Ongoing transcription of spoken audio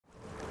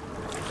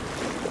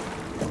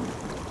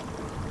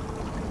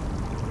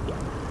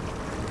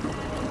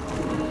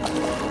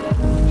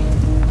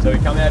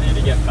come out here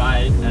to get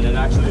bait, and it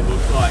actually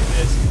looks like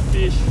there's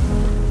fish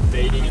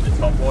feeding in the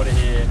top water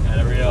here,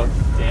 and a real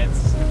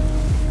dense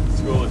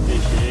school of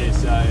fish here.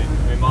 So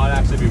it might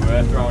actually be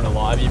worth throwing a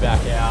livey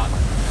back out,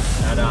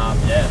 and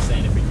yeah,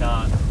 seeing if we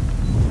can't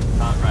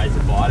raise a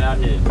bite out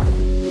here.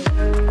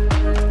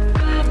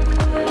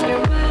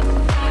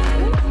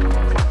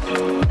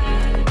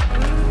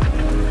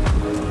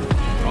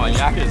 Right,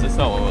 yakkers, that's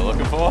not what we're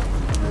looking for.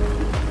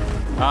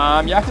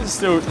 Yakkers are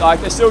still,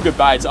 they're still good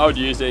baits. I would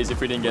use these if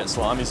we didn't get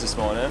slimies this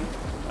morning.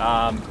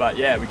 But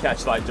yeah, we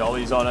catch like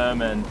jollies on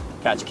them and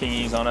catch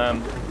kingies on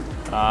them.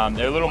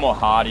 They're a little more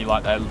hardy,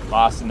 like they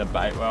last in the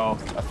bait well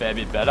a fair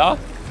bit better.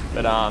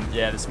 But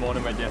yeah, this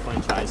morning we're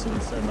definitely chasing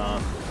some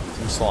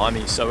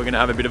slimies. So we're gonna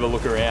have a bit of a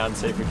look around,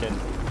 see if we can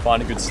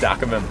find a good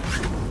stack of them.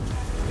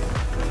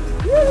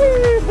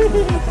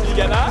 Did you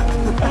get that?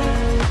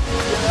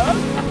 No?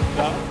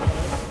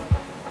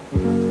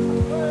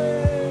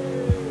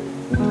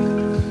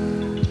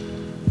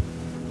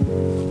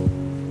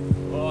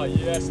 Oh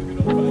yes, look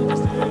at all the bait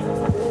just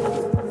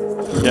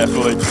here.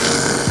 Carefully.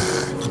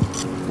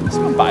 It's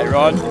my bait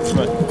rod, it's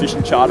my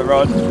fishing charter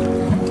rod.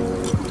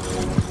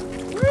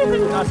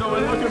 That's what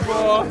we're looking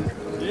for.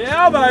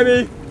 Yeah,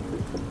 baby.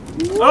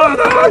 Oh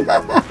no!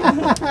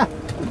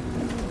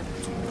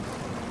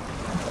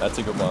 That's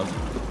a good one.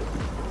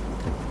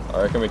 I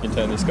reckon we can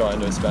turn this guy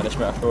into a Spanish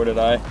mackerel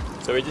today.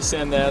 So we just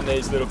send down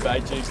these little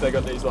bait jigs. They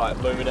got these like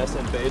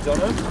luminescent beads on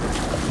them,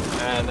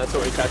 and that's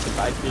what we catch the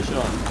bait fish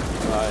on.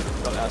 So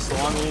got our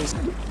slimies.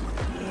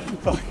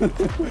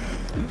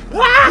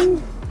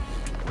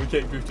 We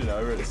keep drifting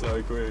over it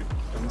so quick.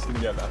 I'm just gonna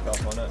go back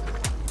up on it.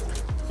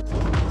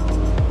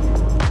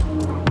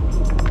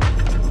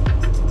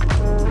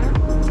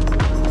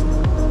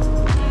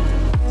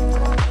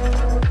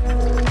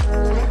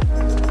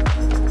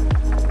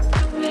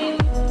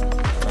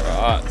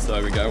 Alright,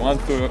 so we go one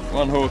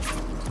hook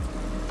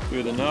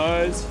through the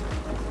nose.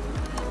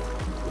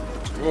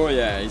 Oh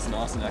yeah, he's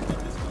nice and active,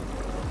 this one.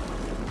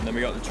 And then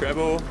we got the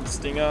treble, the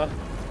stinger,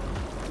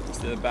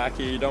 just to the back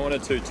here. You don't want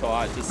it too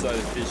tight, just so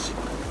the fish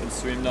can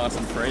swim nice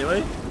and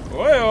freely.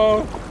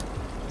 Oh,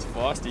 it's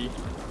feisty.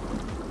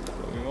 That's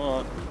what we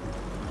want.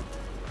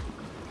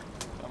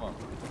 Come on.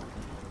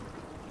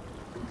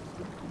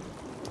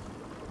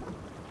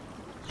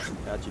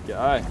 Out you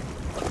go.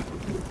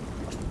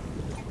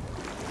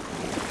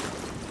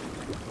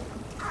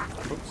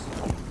 Oops.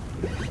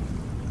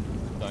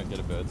 Don't get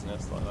a bird's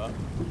nest like that.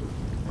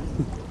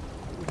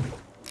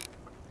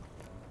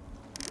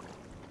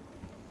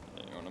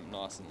 Yeah, you want them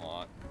nice and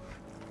light.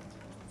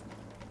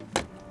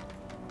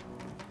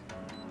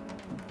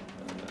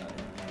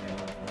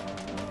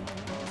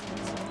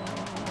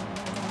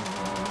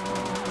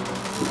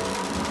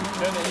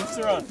 Turn the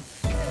Insta on.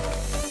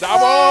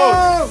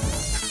 Double!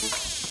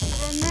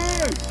 Oh no!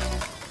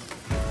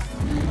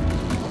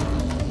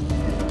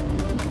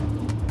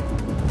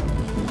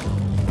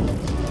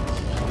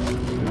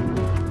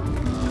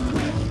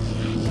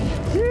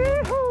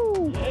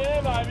 Yeah,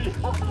 baby!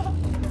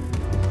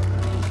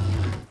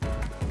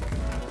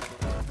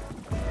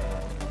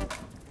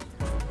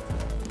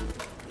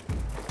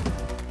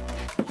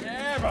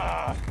 Yeah,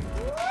 brah!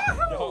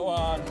 Got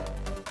one.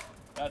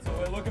 That's what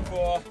we're looking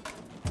for.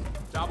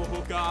 Double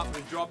hook up,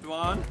 we've dropped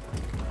one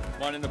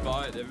in the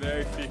boat. They're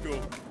very fickle.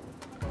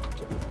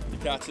 You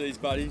catch these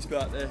buddies,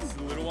 but there's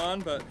a little one,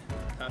 but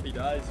happy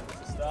days.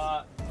 It's a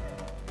start.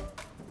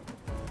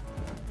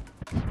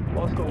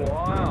 Lost a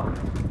wire.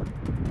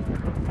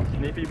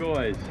 Snippy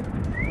boys.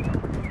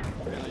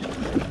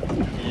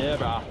 Yeah,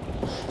 bruh.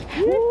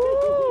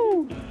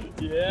 Woo!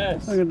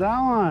 Yes. Look at that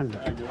one.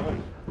 Very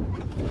good.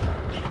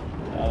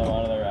 Another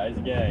one of the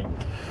Razor gang.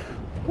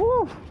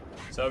 Woo!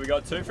 So we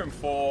got 2 from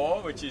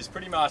 4, which is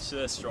pretty much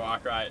the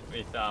strike rate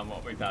with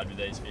what we've had with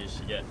these fish.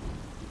 You get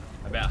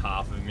about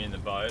half of them in the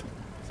boat.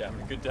 So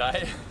having a good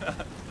day.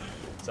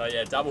 So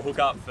yeah, double hook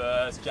up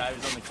first. Jay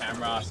was on the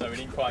camera, so we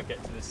didn't quite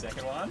get to the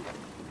second one.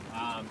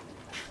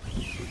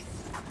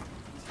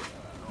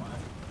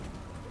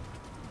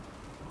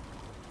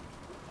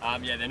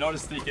 Yeah, they're not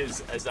as thick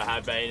as they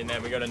have been, and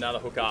then we got another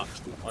hook up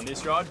on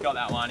this rod, got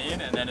that one in,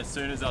 and then as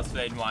soon as I was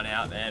feeding one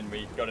out, then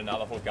we got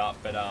another hook up,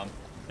 but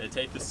their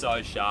teeth are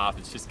so sharp,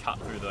 it's just cut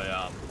through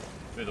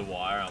the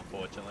wire,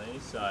 unfortunately.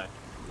 So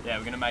yeah,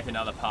 we're gonna make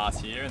another pass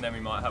here, and then we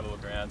might have a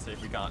look around, see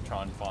if we can't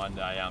try and find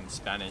a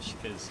Spanish,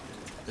 because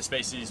the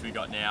species we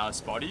got now are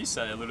spotties,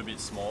 so they're a little bit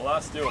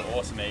smaller, still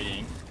awesome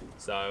eating.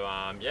 So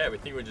yeah, we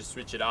think we'll just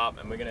switch it up,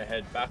 and we're gonna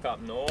head back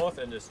up north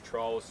and just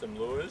troll some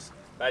lures.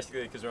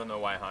 Basically, because we're on the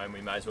way home, we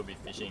may as well be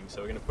fishing.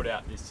 So we're gonna put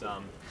out this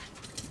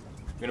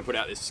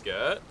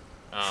skirt.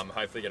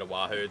 Hopefully get a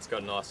wahoo. It's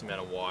got a nice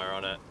amount of wire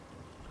on it.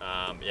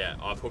 Yeah,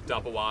 I've hooked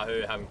up a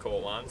wahoo, haven't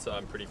caught one, so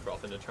I'm pretty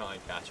frothing to try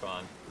and catch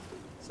one.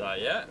 So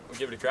yeah, we'll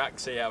give it a crack,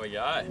 see how we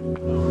go.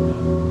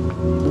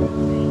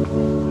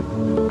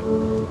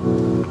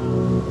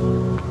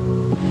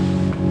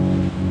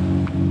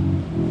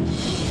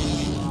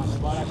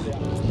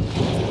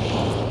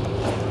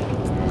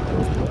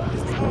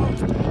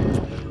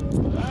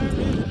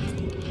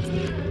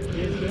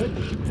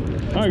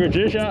 I could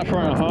dish out for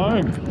a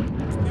home.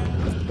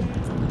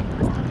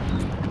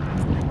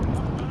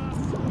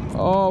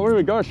 Oh, what do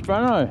we got,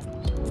 Spano?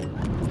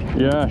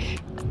 Yes.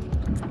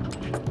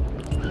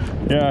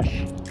 Yes.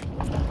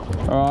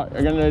 All right,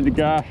 I'm gonna need the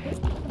gas.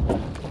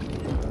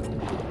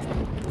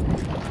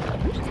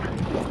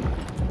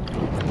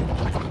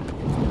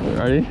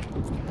 Ready?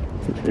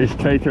 His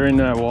teeth are in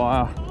that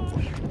wire.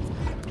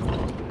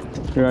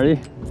 You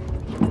ready?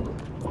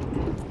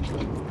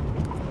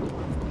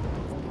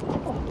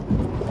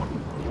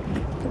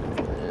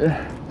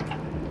 Yeah.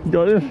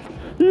 Got it?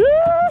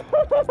 Yeah!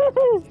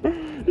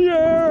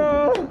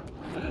 Yeah!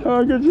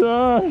 Oh, good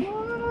job!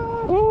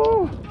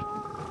 Oh.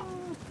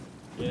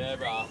 Yeah,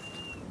 bro.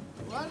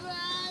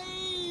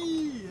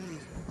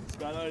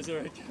 Spanos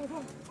are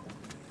recovered.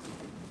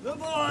 The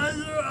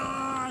boys are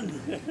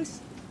on! Yes.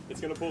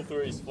 It's gonna pull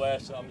through his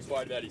flesh, so I'm just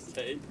worried about his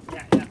teeth.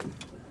 Yeah.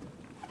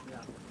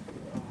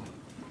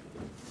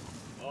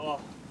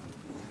 Oh.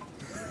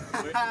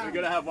 We're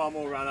gonna have one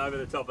more run over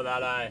the top of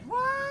that, eh?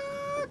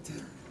 What?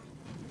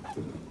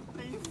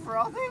 Are you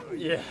frothing?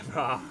 Yeah,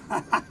 bro.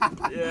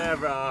 Yeah,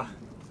 bro.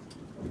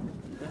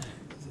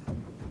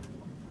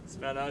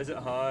 Spanos at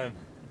home.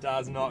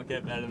 Does not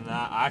get better than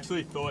that. I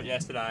actually thought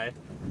yesterday,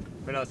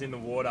 when I was in the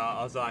water,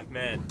 I was like,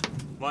 man,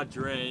 my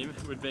dream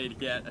would be to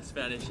get a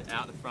Spanish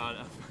out the front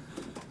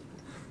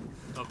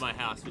of my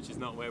house, which is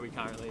not where we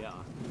currently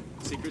are.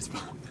 Secret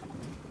spot.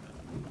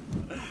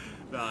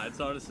 No, it's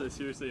honestly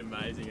seriously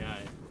amazing, eh?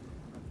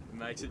 It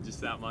makes it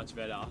just that much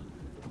better.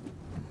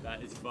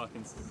 That is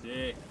fucking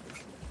sick.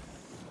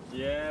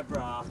 Yeah,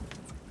 bruh.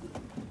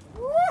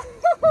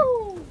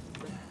 Woo-hoo!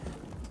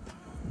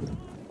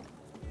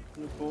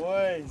 The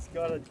boys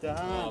got it done.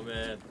 Oh,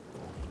 man.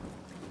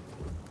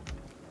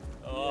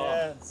 Oh.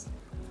 Yes.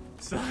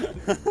 So,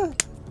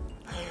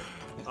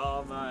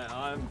 oh, mate,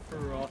 I'm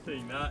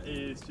frothing. That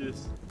is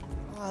just...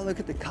 Oh, look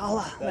at the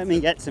colour. Let me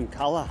get some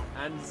colour.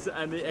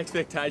 And the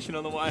expectation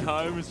on the way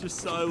home was just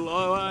so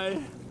low, eh?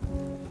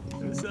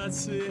 It was that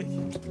sick.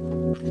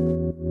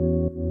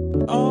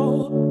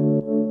 Oh,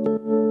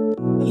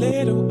 a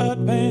little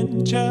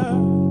adventure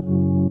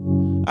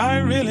I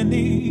really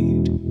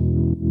need.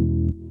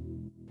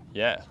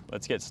 Yeah,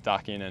 let's get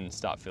stuck in and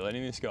start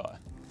filleting this guy.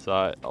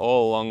 So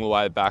all along the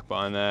way,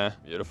 backbone there,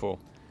 beautiful.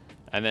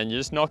 And then you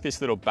just knock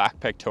this little back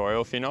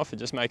pectoral fin off. It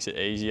just makes it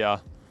easier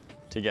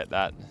to get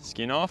that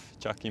skin off.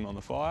 Chuck him on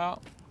the fire.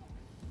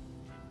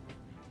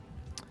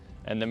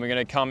 And then we're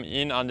gonna come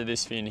in under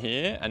this fin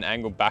here and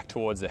angle back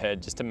towards the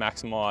head just to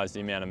maximize the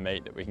amount of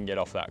meat that we can get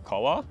off that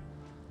collar.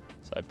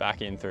 So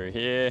back in through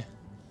here,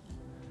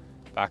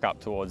 back up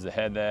towards the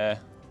head there.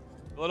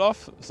 Pull it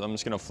off, so I'm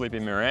just gonna flip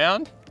him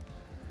around.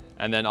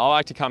 And then I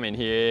like to come in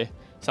here.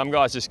 Some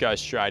guys just go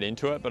straight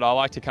into it, but I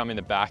like to come in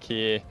the back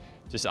here,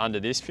 just under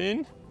this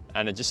fin,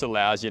 and it just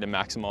allows you to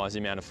maximize the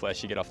amount of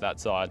flesh you get off that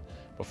side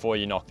before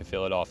you knock the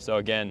fillet off. So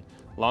again,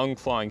 long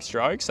flowing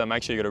strokes, so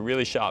make sure you got a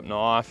really sharp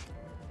knife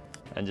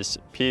and just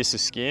pierce the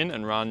skin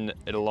and run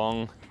it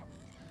along.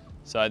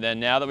 So then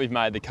now that we've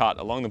made the cut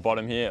along the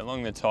bottom here,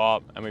 along the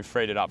top, and we've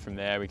freed it up from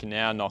there, we can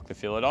now knock the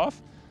fillet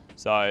off.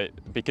 So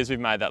because we've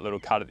made that little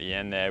cut at the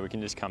end there, we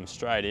can just come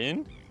straight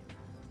in,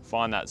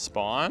 find that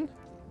spine,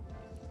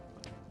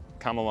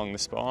 come along the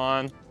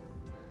spine,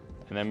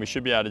 and then we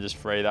should be able to just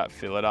free that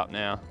fillet up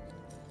now.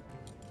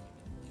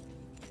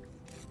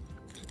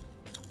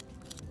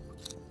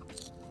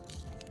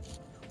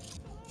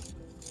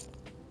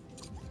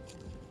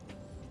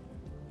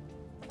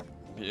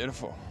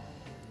 Beautiful.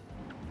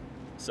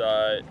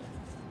 So,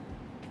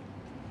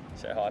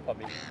 say hi,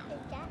 puppy.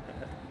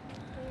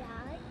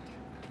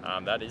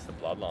 That is the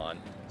bloodline.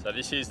 So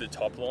this is the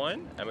top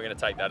loin, and we're going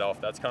to take that off.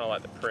 That's kind of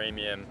like the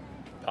premium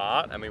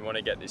part, and we want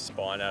to get this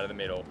spine out of the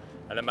middle.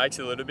 And it makes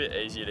it a little bit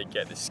easier to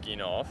get the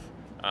skin off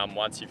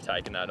once you've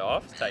taken that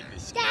off. Take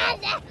this skin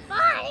off.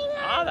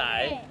 Are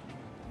they?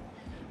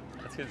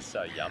 That's because it's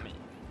so yummy.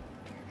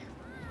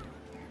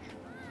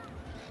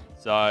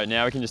 So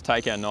now we can just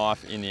take our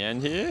knife in the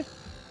end here,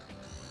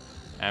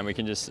 and we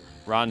can just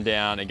run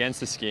down against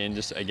the skin,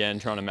 just again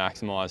trying to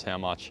maximize how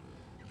much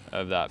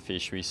of that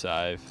fish we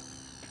save.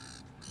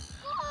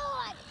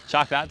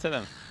 Chuck that to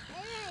them.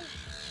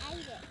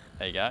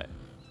 There you go.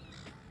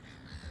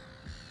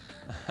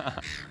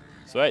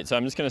 Sweet, so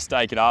I'm just gonna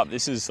steak it up.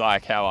 This is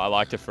like how I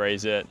like to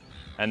freeze it.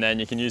 And then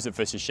you can use it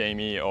for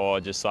sashimi or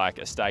just like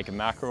a steak of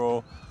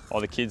mackerel,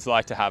 or the kids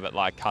like to have it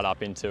like cut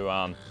up into,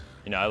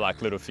 you know,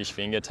 like little fish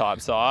finger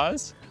type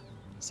size.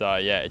 So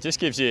yeah, it just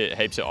gives you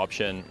heaps of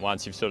option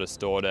once you've sort of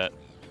stored it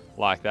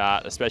like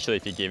that, especially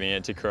if you're giving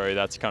it to crew.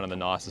 That's kind of the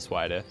nicest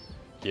way to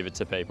give it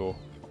to people.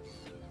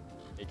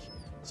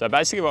 So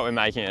basically what we're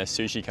making are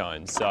sushi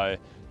cones. So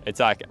it's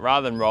like,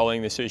 rather than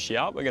rolling the sushi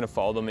up, we're gonna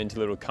fold them into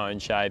little cone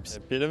shapes.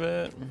 A bit of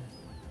it.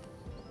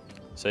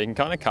 So you can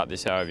kind of cut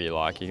this however you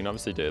like. You can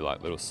obviously do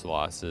like little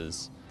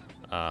slices,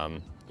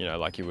 you know,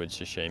 like you would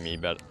sashimi,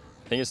 but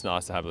I think it's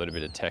nice to have a little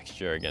bit of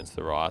texture against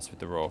the rice with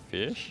the raw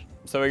fish.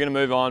 So we're gonna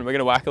move on. We're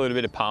gonna whack a little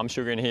bit of palm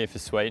sugar in here for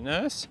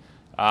sweetness.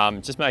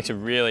 Just makes a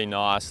really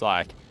nice,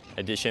 like,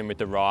 addition with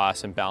the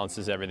rice and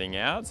balances everything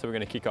out. So we're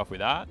going to kick off with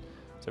that.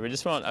 So we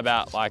just want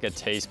about like a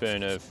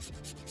teaspoon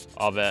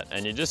of it,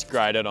 and you just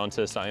grate it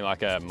onto something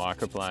like a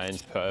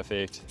microplane's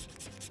perfect.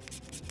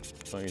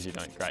 As long as you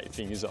don't grate your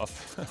fingers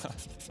off.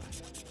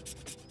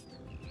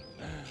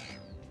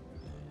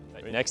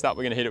 Next up,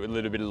 we're going to hit it with a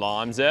little bit of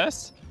lime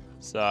zest.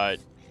 So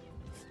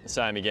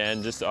same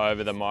again, just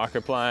over the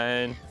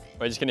microplane.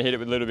 We're just going to hit it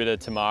with a little bit of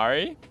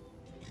tamari.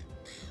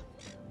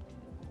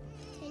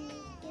 Can you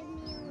give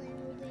me a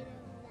little bit of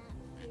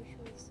that fish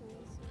with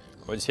sauce?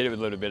 We'll just hit it with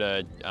a little bit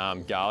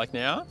of garlic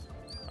now.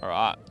 All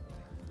right,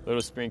 a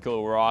little sprinkle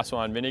of rice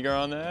wine vinegar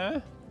on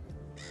there.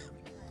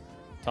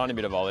 Tiny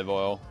bit of olive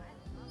oil.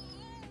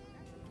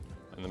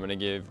 And I'm going to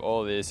give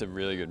all this a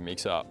really good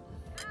mix up.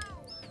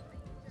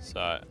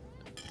 So,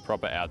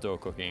 proper outdoor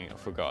cooking. I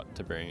forgot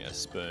to bring a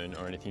spoon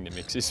or anything to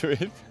mix this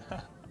with.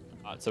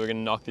 Right, so we're going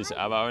to knock this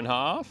avo in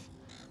half,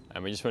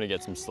 and we just want to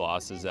get some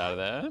slices out of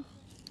there.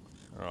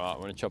 All right,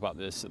 we're going to chop up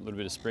this little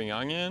bit of spring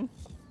onion.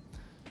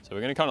 So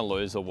we're going to kind of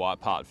lose the white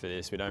part for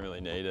this. We don't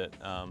really need it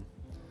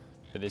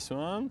for this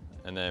one.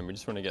 And then we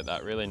just want to get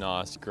that really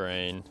nice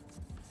green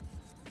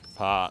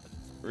part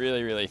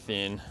really, really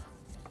thin. So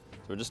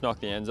we'll just knock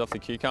the ends off the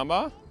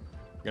cucumber.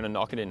 We're going to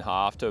knock it in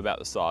half to about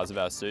the size of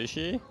our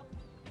sushi. You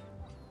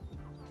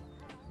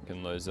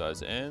can lose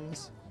those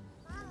ends.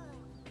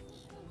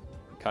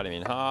 Cut him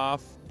in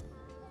half.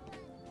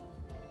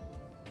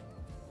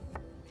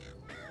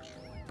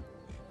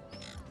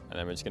 And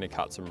then we're just going to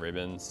cut some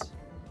ribbons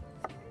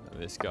of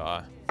this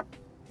guy.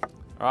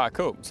 All right,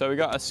 cool. So we've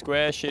got a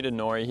square sheet of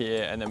nori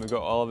here, and then we've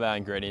got all of our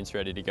ingredients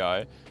ready to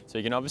go. So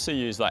you can obviously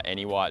use like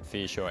any white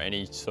fish or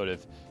any sort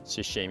of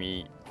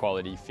sashimi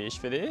quality fish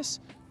for this.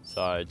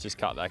 So just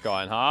cut that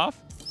guy in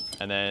half,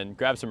 and then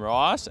grab some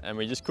rice, and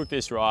we just cook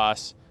this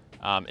rice.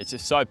 It's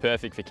just so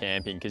perfect for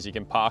camping because you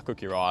can par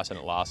cook your rice and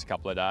it lasts a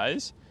couple of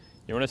days.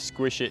 You want to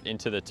squish it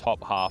into the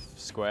top half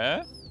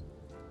square.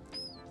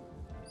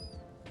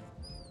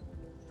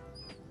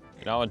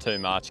 You don't want too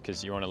much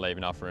because you want to leave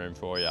enough room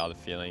for all your other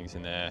fillings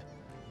in there.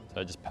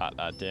 So just pat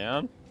that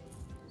down.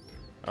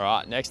 All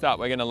right, next up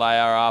we're going to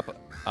layer up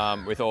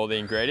with all the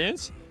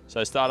ingredients.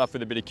 So start off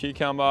with a bit of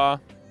cucumber,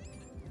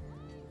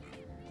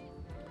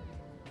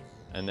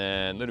 and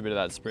then a little bit of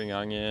that spring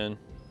onion.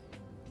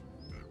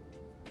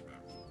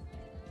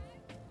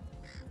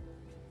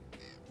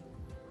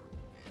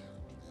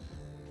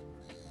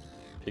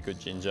 Pickled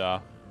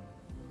ginger.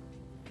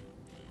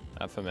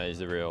 That for me is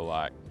the real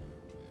like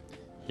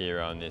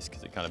hero in this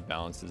because it kind of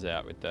balances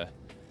out with the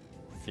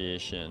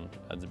fish and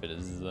adds a bit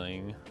of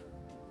zing.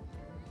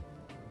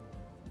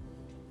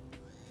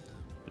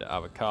 Bit of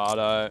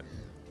avocado.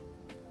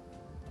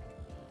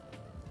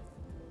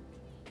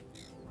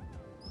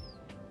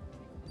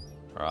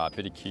 All right,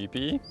 bit of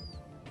Kewpie.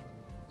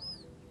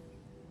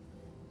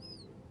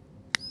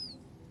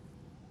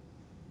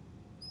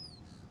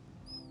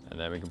 And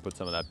then we can put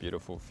some of that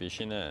beautiful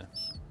fish in there.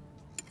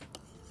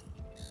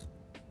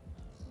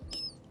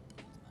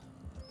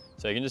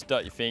 So you can just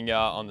dot your finger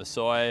on the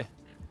soy,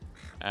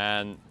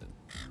 and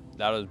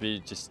that'll be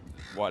just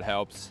what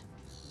helps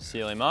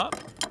seal him up.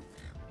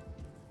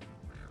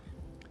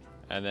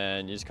 And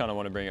then you just kind of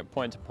want to bring it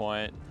point to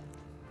point.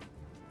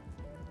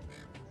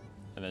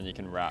 And then you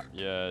can wrap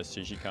your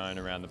sushi cone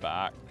around the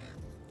back.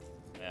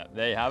 Yeah,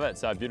 there you have it.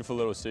 So a beautiful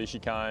little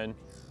sushi cone.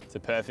 It's a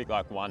perfect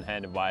like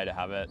one-handed way to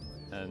have it,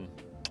 and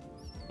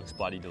looks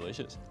bloody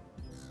delicious.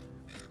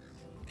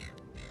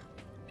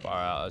 Far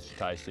out, that's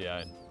tasty,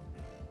 eh?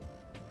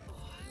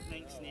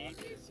 Thanks, Nick.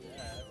 Cheers. Is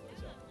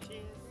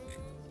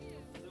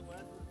it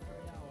worth the 3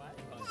 hour wait?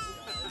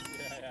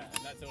 Yeah,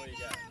 and that's all you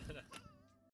get.